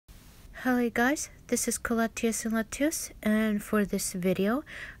Hello guys, this is Colatius and Latius, and for this video,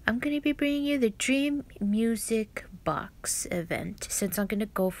 I'm going to be bringing you the Dream Music Box event, since I'm going to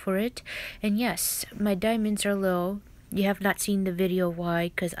go for it. And yes, my diamonds are low. You have not seen the video, why?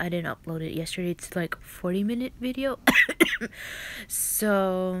 Because I didn't upload it yesterday. It's like a 40-minute video.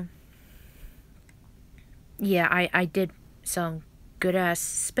 So, yeah, I did some good ass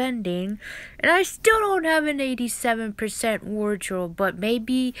spending, and I still don't have an 87% wardrobe, but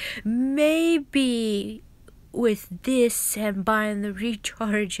maybe with this and buying the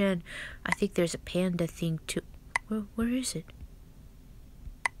recharge, and I think there's a panda thing too. Where is it?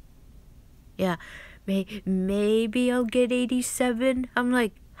 Yeah, maybe I'll get 87. I'm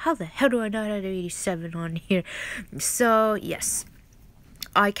like, how the hell do I not have 87 on here? So yes,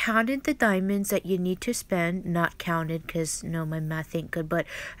 I counted the diamonds that you need to spend. Not counted because, no, my math ain't good. But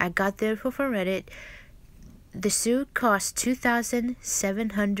I got the info from Reddit. The suit costs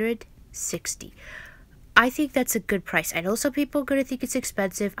 $2,760. I think that's a good price. I know some people are going to think it's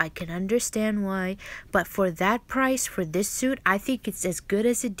expensive. I can understand why. But for that price, for this suit, I think it's as good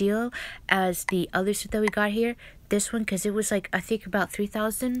as a deal as the other suit that we got here. This one, because it was like, I think about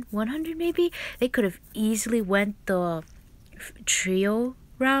 3,100 maybe. They could have easily went the trio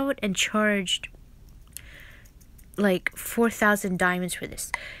route and charged like 4,000 diamonds for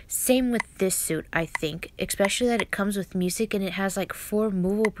this. Same with this suit, I think, especially that it comes with music and it has like 4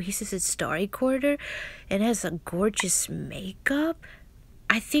 movable pieces of Starry Quarter and it has a gorgeous makeup.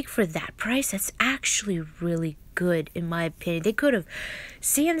 I think for that price, that's actually really good in my opinion. They could have,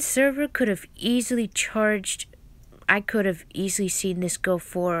 CN server could have easily charged, I could have easily seen this go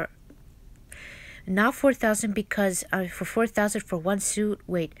for not 4,000, because for 4,000 for one suit.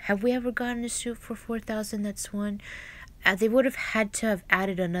 Wait, have we ever gotten a suit for 4,000? That's one. They would have had to have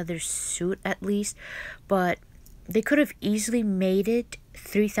added another suit at least, but they could have easily made it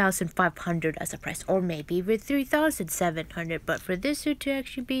 3,500 as a price, or maybe even 3,700. But for this suit to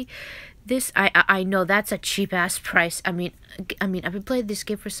actually be this, I know that's a cheap ass price. I mean, I've been playing this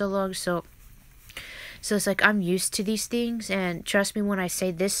game for so long, so it's like I'm used to these things, and trust me when I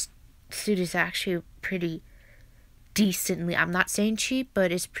say this suit is actually pretty decently, I'm not saying cheap, but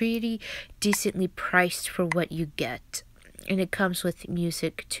it's pretty decently priced for what you get. And it comes with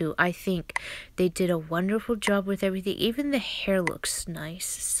music too. I think they did a wonderful job with everything. Even the hair looks nice.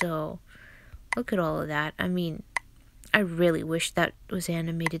 So look at all of that. I mean, I really wish that was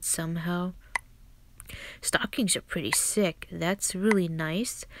animated somehow. Stockings are pretty sick. That's really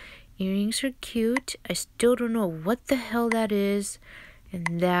nice. Earrings are cute. I still don't know what the hell that is.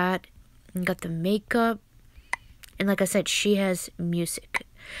 And that, and got the makeup, and like I said, she has music.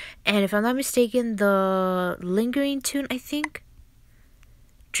 And if I'm not mistaken, the lingering tune, I think,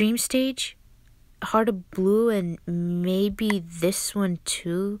 Dream Stage, Heart of Blue, and maybe this one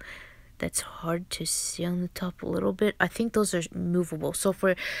too, that's hard to see on the top a little bit, I think those are movable. So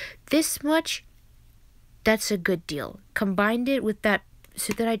for this much, that's a good deal. Combined it with that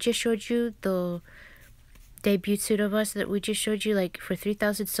suit that I just showed you, the debut suit of us that we just showed you, like for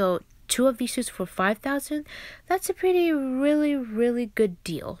 3,000, so 2 of these suits for 5,000. That's a really good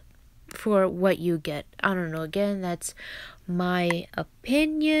deal for what you get. I don't know, again, that's my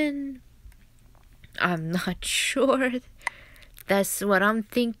opinion. I'm not sure. That's what I'm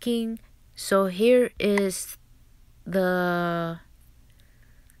thinking. So here is the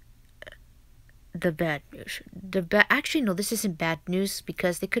bad news. Actually, no, this isn't bad news,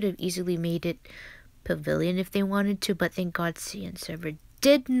 because they could have easily made it pavilion if they wanted to, but thank God CN server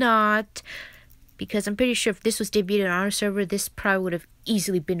did not, because I'm pretty sure if this was debuted on our server, this probably would have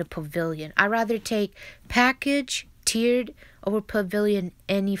easily been a pavilion. I'd rather take package tiered over pavilion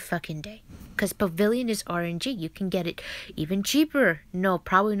any fucking day, because pavilion is RNG. You can get it even cheaper. No,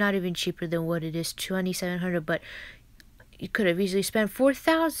 probably not even cheaper than what it is, 2,700, but you could have easily spent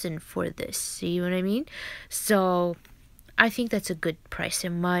 4,000 for this. See what I mean? So I think that's a good price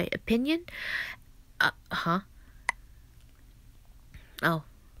in my opinion. Oh,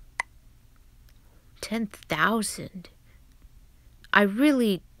 10,000. I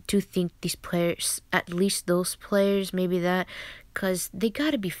really do think these players, at least those players, maybe that, because they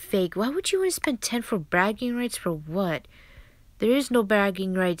gotta be fake. Why would you want to spend 10 for bragging rights? For what? There is no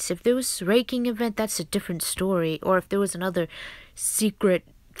bragging rights. If there was a ranking event, that's a different story. Or if there was another secret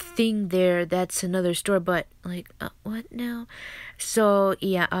thing there, that's another story. But like, what now? So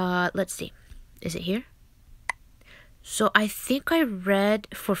yeah, let's see. Is it here? So I think I read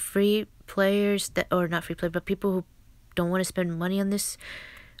for free players that, or not free players, but people who don't want to spend money on this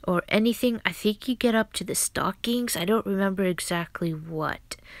or anything, I think you get up to the stockings. I don't remember exactly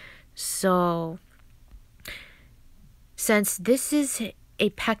what. So since this is a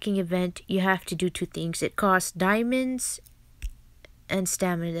packing event, you have to do two things. It costs diamonds and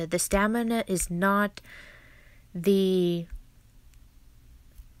stamina. The stamina is not the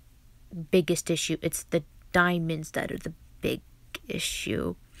biggest issue. It's the diamonds that are the big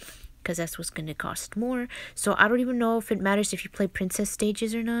issue, because that's what's going to cost more. So I don't even know if it matters if you play princess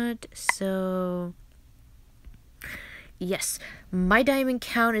stages or not. So yes, my diamond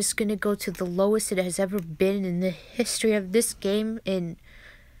count is going to go to the lowest it has ever been in the history of this game. And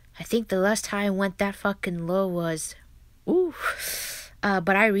I think the last time I went that fucking low was,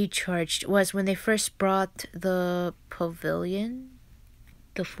 but I recharged, was when they first brought the pavilion,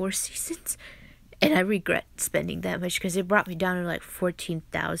 the Four Seasons. And I regret spending that much because it brought me down to like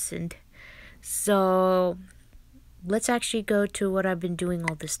 14,000. So let's actually go to what I've been doing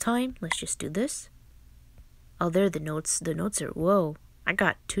all this time. Let's just do this. Oh, there are the notes. The notes are, whoa. I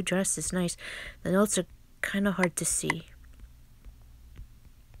got 2 dresses. Nice. The notes are kind of hard to see.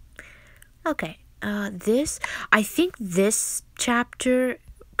 Okay. I think this chapter,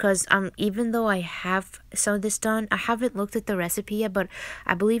 because even though I have some of this done, I haven't looked at the recipe yet, but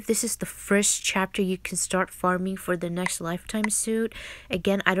I believe this is the first chapter you can start farming for the next lifetime suit.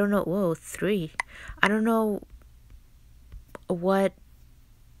 Again, I don't know. Whoa, 3. I don't know what.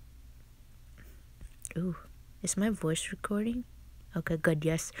 Ooh, is my voice recording? Okay, good.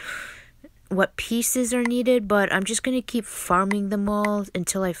 Yes. What pieces are needed, but I'm just gonna keep farming them all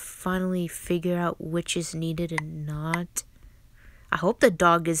until I finally figure out which is needed and not. I hope the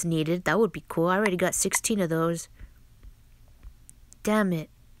dog is needed. That would be cool. I already got 16 of those. Damn it.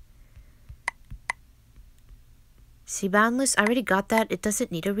 See, Boundless, I already got that. It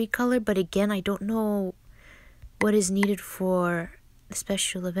doesn't need a recolor, but again, I don't know what is needed for the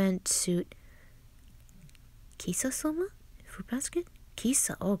special event suit. Kisa-sama? Fruit basket?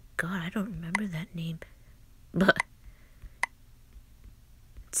 Kisa. Oh god, I don't remember that name. But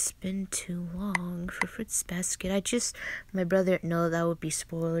it's been too long for Fruits Basket. My brother, no, that would be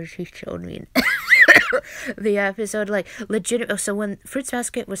spoilers. He showed me the episode, like, legit. So when Fruits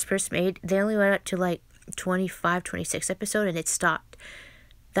Basket was first made, they only went up to like 25, 26 episode, and it stopped.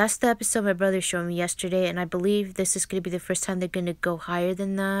 That's the episode my brother showed me yesterday, and I believe this is going to be the first time they're going to go higher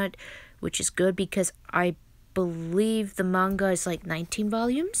than that, which is good because I believe the manga is like 19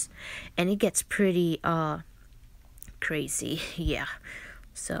 volumes, and it gets pretty crazy. Yeah.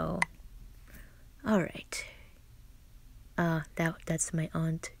 So, all right. That's my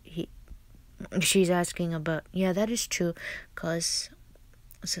aunt. She's asking about. Yeah, that is true.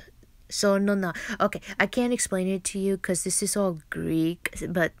 So no. Okay, I can't explain it to you because this is all Greek,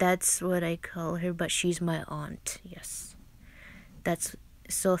 but that's what I call her. But she's my aunt. Yes.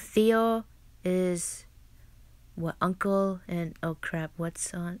 So Theo is what, uncle, and oh crap,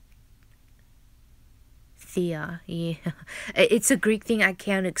 what's aunt? Thea. Yeah. It's a Greek thing. I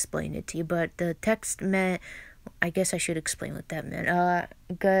can't explain it to you, but the text meant, I guess I should explain what that meant.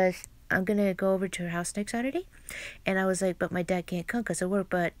 Because I'm gonna go over to her house next Saturday, and I was like, but my dad can't come because of work.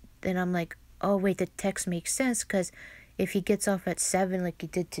 But then I'm like, oh wait, the text makes sense because if he gets off at 7 like he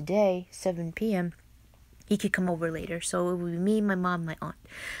did today, 7 p.m., he could come over later. So it would be me, my mom, my aunt.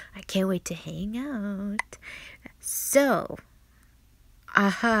 I can't wait to hang out. So,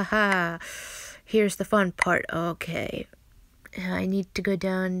 here's the fun part. Okay, I need to go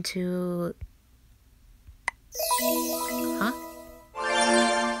down to. Huh?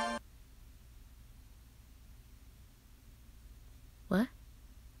 What?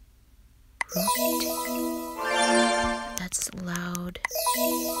 Right. That's loud.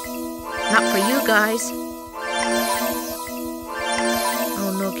 Not for you guys.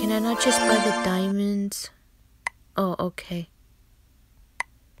 Oh no, can I not just buy the diamonds? Oh, okay.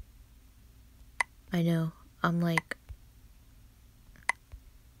 I know. I'm like.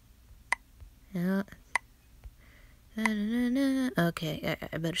 Yeah. Okay,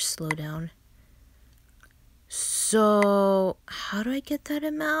 I better slow down. So, how do I get that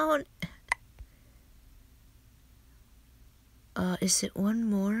amount? Is it one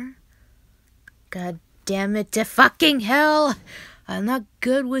more? God damn it to fucking hell! I'm not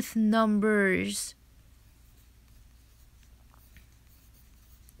good with numbers.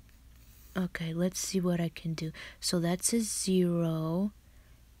 Okay, let's see what I can do. So that's a 0.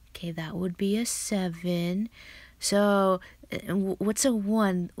 Okay, that would be a 7. So, what's a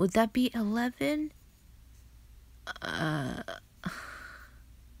 1? Would that be 11?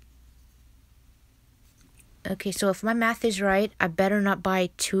 Okay, so if my math is right, I better not buy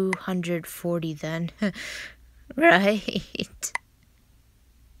 240 then. Right?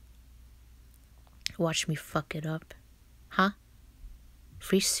 Watch me fuck it up. Huh?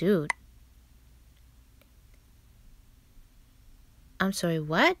 Free suit. I'm sorry,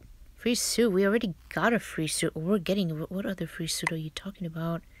 what? Free suit? We already got a free suit. We're getting... What other free suit are you talking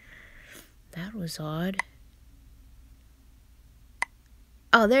about? That was odd.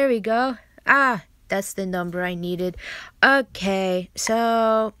 Oh, there we go. Ah, that's the number I needed. Okay,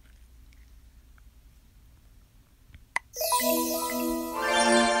 so...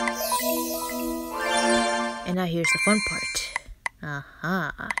 And now here's the fun part.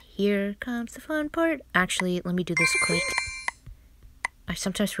 Here comes the fun part. Actually, let me do this quick. I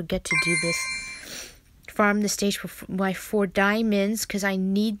sometimes forget to do this. Farm the stage for my 4 diamonds because I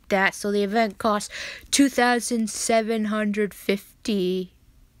need that. So the event costs 2,757?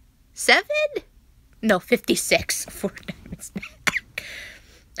 No, 56. 4 diamonds.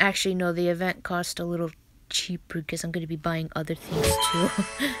 Actually, no, the event cost a little cheaper because I'm going to be buying other things too.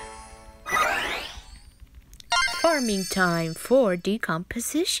 Farming time for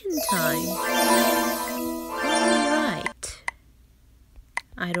decomposition time. Alright.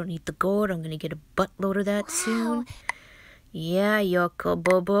 I don't need the gold. I'm going to get a buttload of that soon. Yeah, Yoko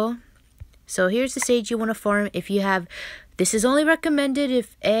Bobo. So here's the stage you want to farm if you have... This is only recommended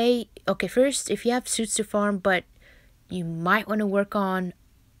if Okay, first, if you have suits to farm, but you might want to work on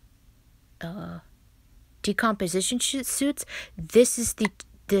decomposition suits. This is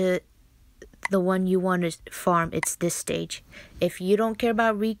the one you want to farm. It's this stage. If you don't care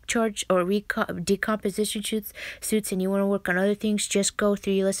about recharge or decomposition suits and you want to work on other things, just go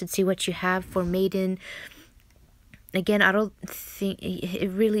through your list and see what you have for maiden. Again, I don't think it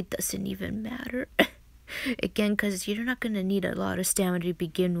really doesn't even matter. Again, because you're not going to need a lot of stamina to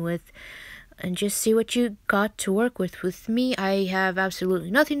begin with. And just see what you got to work with. With me, I have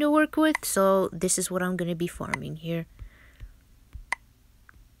absolutely nothing to work with, so this is what I'm going to be farming here.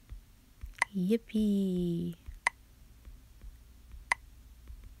 Yippee.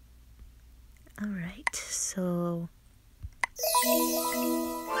 Alright, so...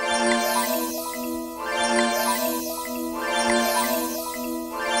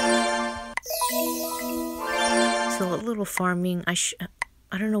 So a little farming. I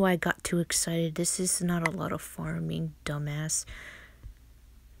don't know why I got too excited. This is not a lot of farming, dumbass.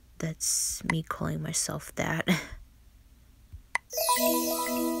 That's me calling myself that.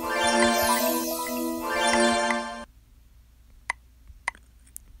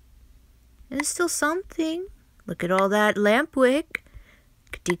 It's still something. Look at all that lamp wick.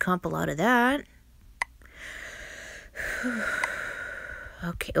 Could decomp a lot of that.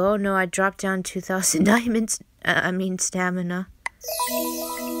 Okay. Oh no, I dropped down 2,000 diamonds. Stamina.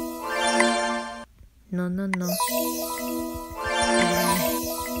 No.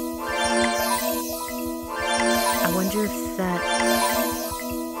 I wonder if that...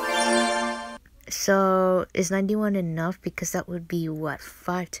 So, is 91 enough? Because that would be, what,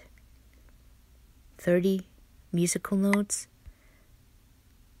 30 musical notes?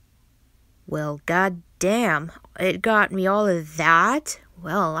 Well, goddamn. It got me all of that?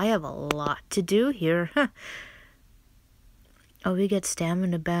 Well, I have a lot to do here. Oh, we get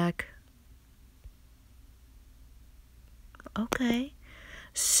stamina back. Okay.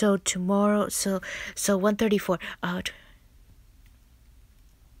 So tomorrow, so 134.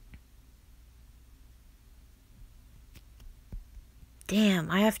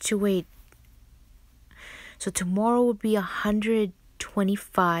 Damn, I have to wait. So tomorrow would be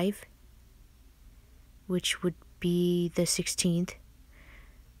 125, which would be the 16th.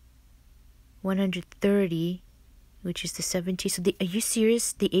 130, which is the 17th. So are you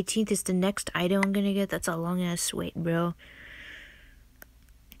serious? The 18th is the next item I'm gonna get? That's a long ass wait, bro.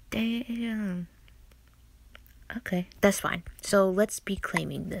 Damn. Okay, that's fine. So let's be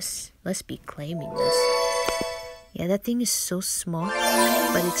claiming this. Yeah, that thing is so small,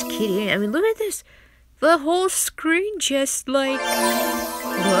 but it's cute. I mean, look at this. The whole screen just like...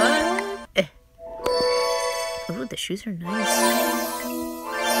 What? Oh, the shoes are nice.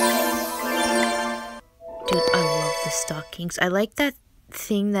 Dude, I love the stockings. I like that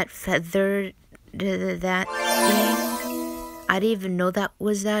thing, that feather, that thing. I didn't even know that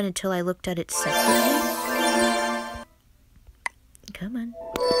was that until I looked at it separately. Come on.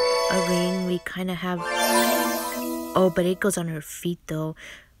 A ring, we kind of have... Oh, but it goes on her feet, though.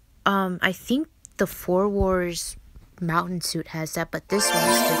 I think the 4 Wars mountain suit has that, but this one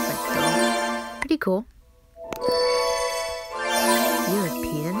is different, though. Pretty cool.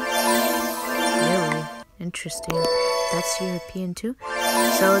 European? Really? Interesting. That's European, too.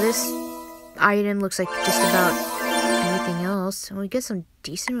 So this item looks like just about anything else. And we get some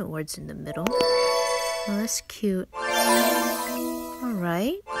decent rewards in the middle. Oh, that's cute.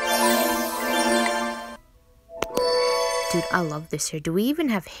 Alright. Dude, I love this hair. Do we even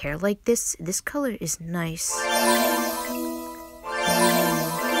have hair like this? This color is nice.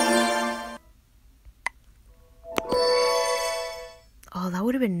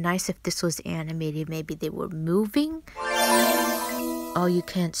 have been nice if this was animated. Maybe they were moving. Oh, you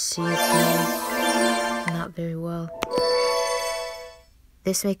can't see it though. Not very well.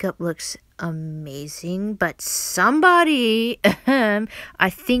 This makeup looks amazing, but somebody, I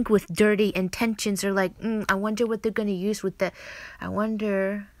think with dirty intentions are like, I wonder what they're going to use with that. I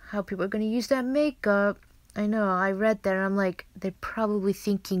wonder how people are going to use that makeup. I know, I read that, and I'm like, they're probably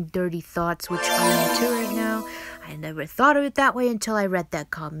thinking dirty thoughts, which I'm into right now. I never thought of it that way until I read that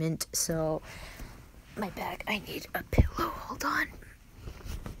comment. So, my bag, I need a pillow. Hold on.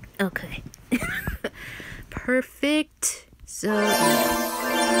 Okay. Perfect. So,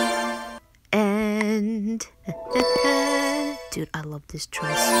 yeah. And dude, I love this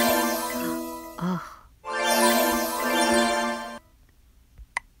dress. Oh.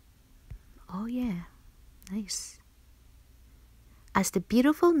 Oh yeah. Nice. As the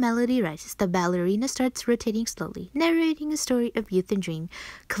beautiful melody rises, the ballerina starts rotating slowly, narrating a story of youth and dream.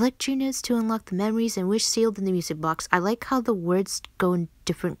 Collect your notes to unlock the memories and wish sealed in the music box. I like how the words go in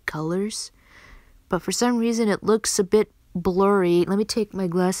different colors, but for some reason it looks a bit blurry. Let me take my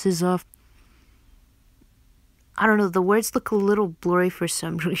glasses off. I don't know, the words look a little blurry for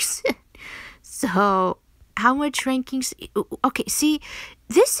some reason. So, how much rankings? Okay, see,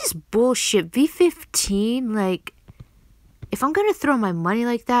 this is bullshit. V15, like, if I'm gonna throw my money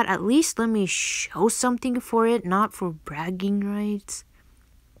like that, at least let me show something for it, not for bragging rights.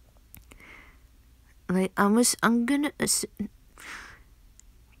 Like, I'm gonna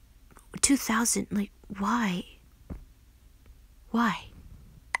 2000. Like, why?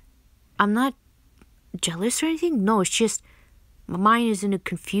 I'm not jealous or anything. No, it's just my mind is in a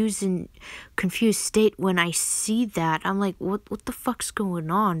confused state when I see that. I'm like, what the fuck's going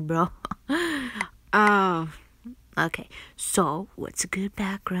on, bro? Okay, so what's a good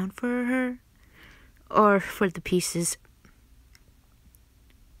background for her? Or for the pieces?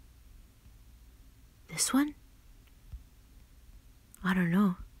 This one? I don't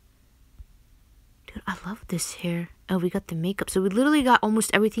know. Dude, I love this hair. Oh, we got the makeup. So we literally got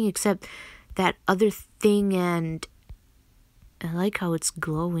almost everything except that other thing, and I like how it's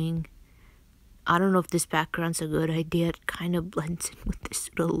glowing. I don't know if this background's a good idea. It kind of blends in with this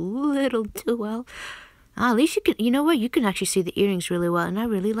a little too well. At least you can, you know what? You can actually see the earrings really well, and I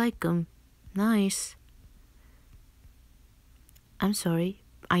really like them. Nice. I'm sorry.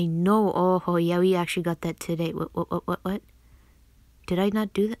 I know. Oh, yeah, we actually got that today. What? Did I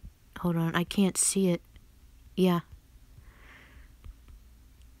not do that? Hold on, I can't see it. Yeah.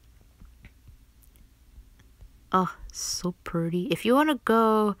 Oh, so pretty. If you want to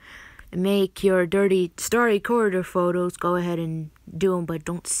go make your dirty story corridor photos, go ahead and do them, but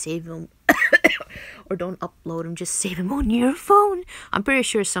don't save them. Or don't upload them, just save them on your phone. I'm pretty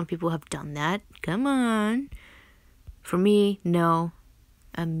sure some people have done that. Come on. For me, no.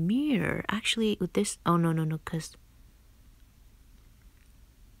 A mirror. Actually, with this... Oh, no, because...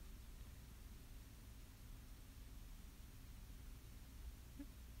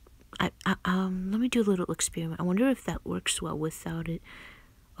 let me do a little experiment. I wonder if that works well without it.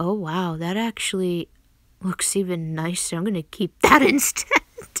 Oh, wow. That actually looks even nicer. I'm going to keep that instead.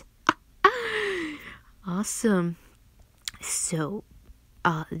 Awesome. So,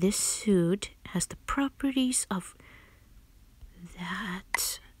 this suit has the properties of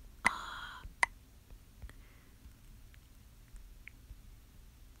that.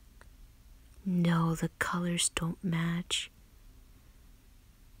 No, the colors don't match.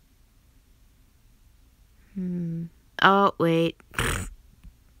 Oh, wait.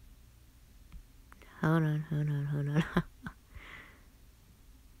 Hold on.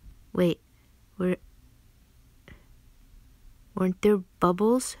 Wait, weren't there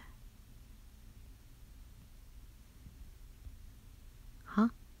bubbles? Huh?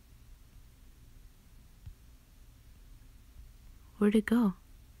 Where'd it go?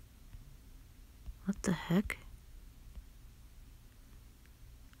 What the heck?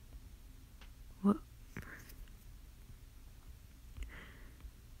 What?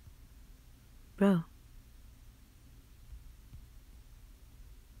 Bro.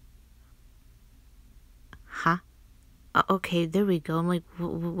 Huh? Okay, there we go. I'm like,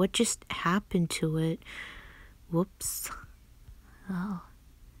 what just happened to it? Whoops. Oh.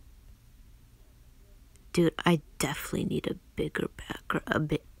 Dude, I definitely need a bigger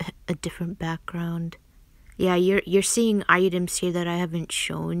background, a different background. Yeah, you're seeing items here that I haven't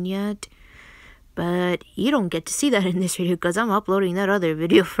shown yet. But you don't get to see that in this video because I'm uploading that other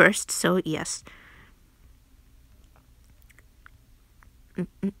video first, so yes. I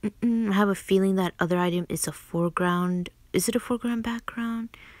have a feeling that other item is a foreground. Is it a foreground background?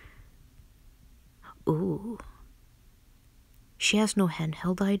 Ooh. She has no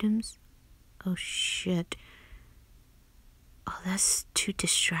handheld items. Oh shit. Oh, that's too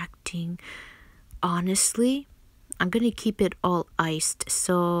distracting. Honestly, I'm gonna keep it all iced.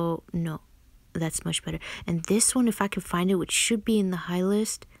 So no, that's much better. And this one, if I can find it, which should be in the high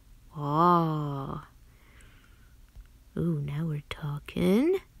list. Oh. Ooh, now we're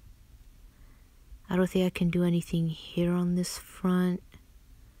talking. I don't think I can do anything here on this front.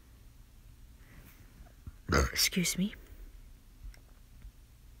 Excuse me.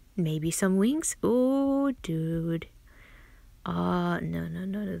 Maybe some wings? Oh, dude. No,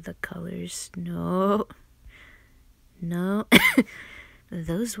 none of the colors. No. No.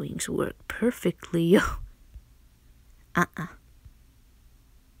 Those wings work perfectly. Uh-uh.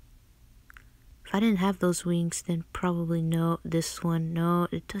 If I didn't have those wings, then probably no. This one, no,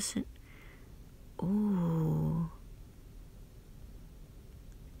 it doesn't. Ooh.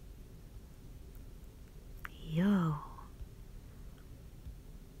 Yo.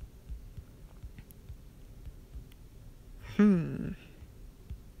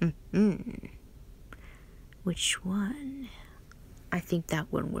 Which one? I think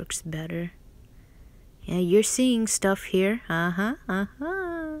that one works better. Yeah, you're seeing stuff here. Uh-huh.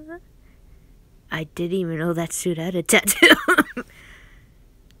 I didn't even know that suit had a tattoo.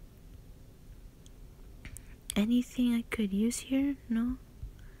 Anything I could use here? No.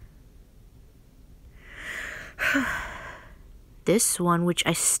 This one, which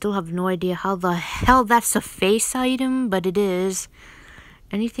I still have no idea how the hell that's a face item, but it is.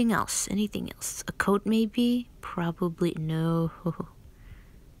 Anything else? Anything else? A coat maybe? Probably no.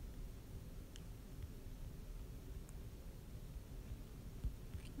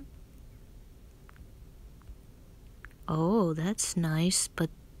 Oh, that's nice, but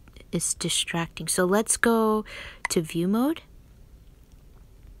it's distracting. So let's go to view mode.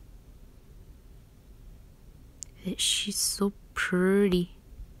 She's so pretty.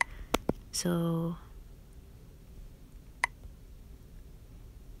 So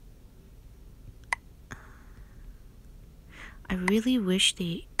I really wish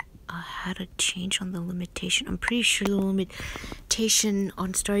they had a change on the limitation. I'm pretty sure the limitation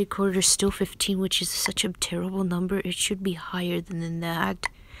on Star Recorder is still 15, which is such a terrible number. It should be higher than that.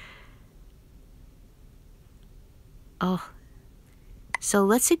 Oh. So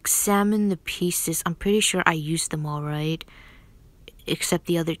let's examine the pieces. I'm pretty sure I used them all right. Except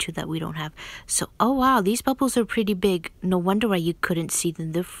the other two that we don't have. So, oh wow, these bubbles are pretty big. No wonder why you couldn't see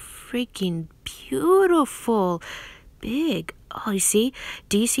them. They're freaking beautiful. Big. Oh, you see?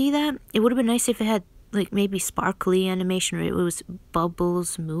 Do you see that? It would have been nice if it had, like, maybe sparkly animation or it was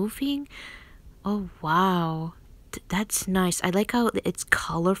bubbles moving. Oh, wow. That's nice. I like how it's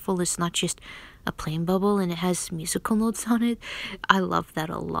colorful. It's not just a plain bubble and it has musical notes on it. I love that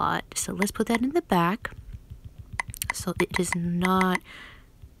a lot. So let's put that in the back. So it is not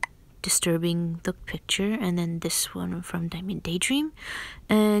disturbing the picture. And then this one from Diamond Daydream.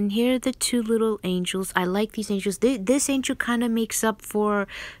 And here are the two little angels. I like these angels. This angel kind of makes up for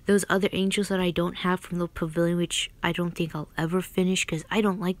those other angels that I don't have from the pavilion, which I don't think I'll ever finish because I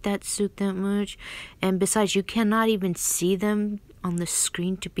don't like that suit that much. And besides, you cannot even see them on the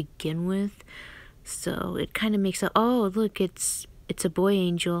screen to begin with. So it kind of makes up. Oh, look, it's a boy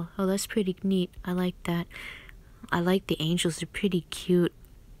angel. Oh, that's pretty neat. I like that. I like the angels. They're pretty cute.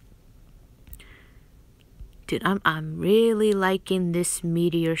 Dude, I'm really liking this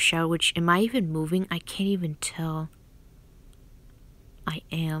meteor shower, which, am I even moving? I can't even tell. I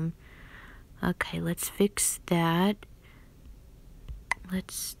am. Okay, let's fix that.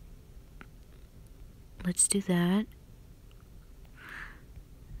 Let's do that.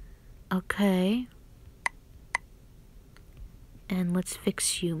 Okay. And let's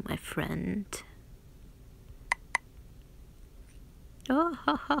fix you, my friend. Oh,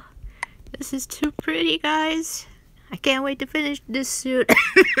 haha. This is too pretty, guys. I can't wait to finish this suit.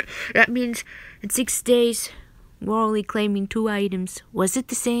 That means in 6 days, we're only claiming 2 items. Was it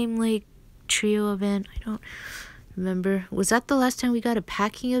the same, like, trio event? I don't remember. Was that the last time we got a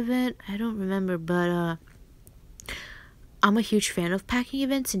packing event? I don't remember, but, I'm a huge fan of packing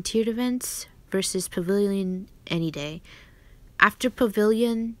events and tiered events versus Pavilion any day. After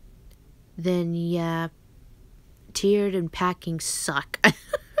Pavilion, then, yeah, tiered and packing suck.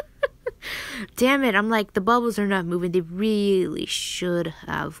 Damn it, I'm like, the bubbles are not moving. They really should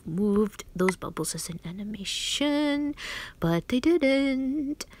have moved those bubbles as an animation, but they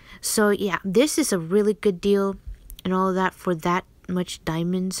didn't. So yeah, this is a really good deal and all of that for that much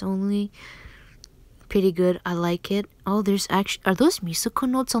diamonds only. Pretty good. I like it. Oh, there's actually, are those musical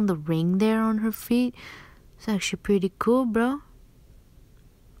notes on the ring there on her feet? It's actually pretty cool, bro.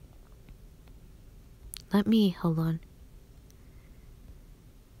 Hold on.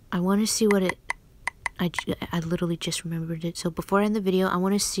 I want to see what it... I literally just remembered it. So before I end the video, I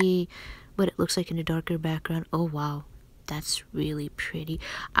want to see what it looks like in a darker background. Oh, wow. That's really pretty.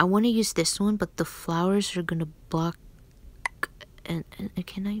 I want to use this one, but the flowers are going to block... And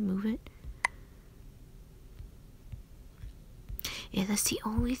can I move it? Yeah, that's the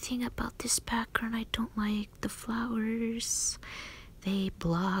only thing about this background I don't like. The flowers. They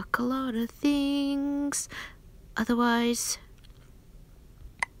block a lot of things. Otherwise...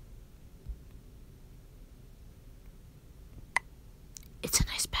 it's a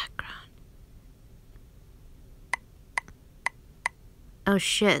nice background. Oh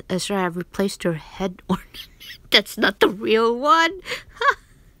shit, that's right, I've replaced her head ornament. That's not the real one.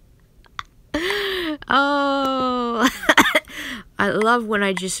 Oh. I love when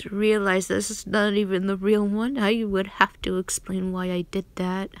I just realize this is not even the real one. I would have to explain why I did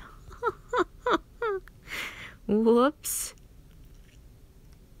that. Whoops.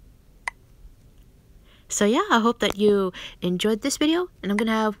 So yeah, I hope that you enjoyed this video, and I'm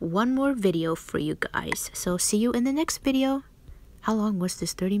gonna have one more video for you guys. So see you in the next video. How long was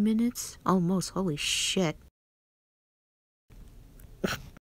this? 30 minutes? Almost. Holy shit.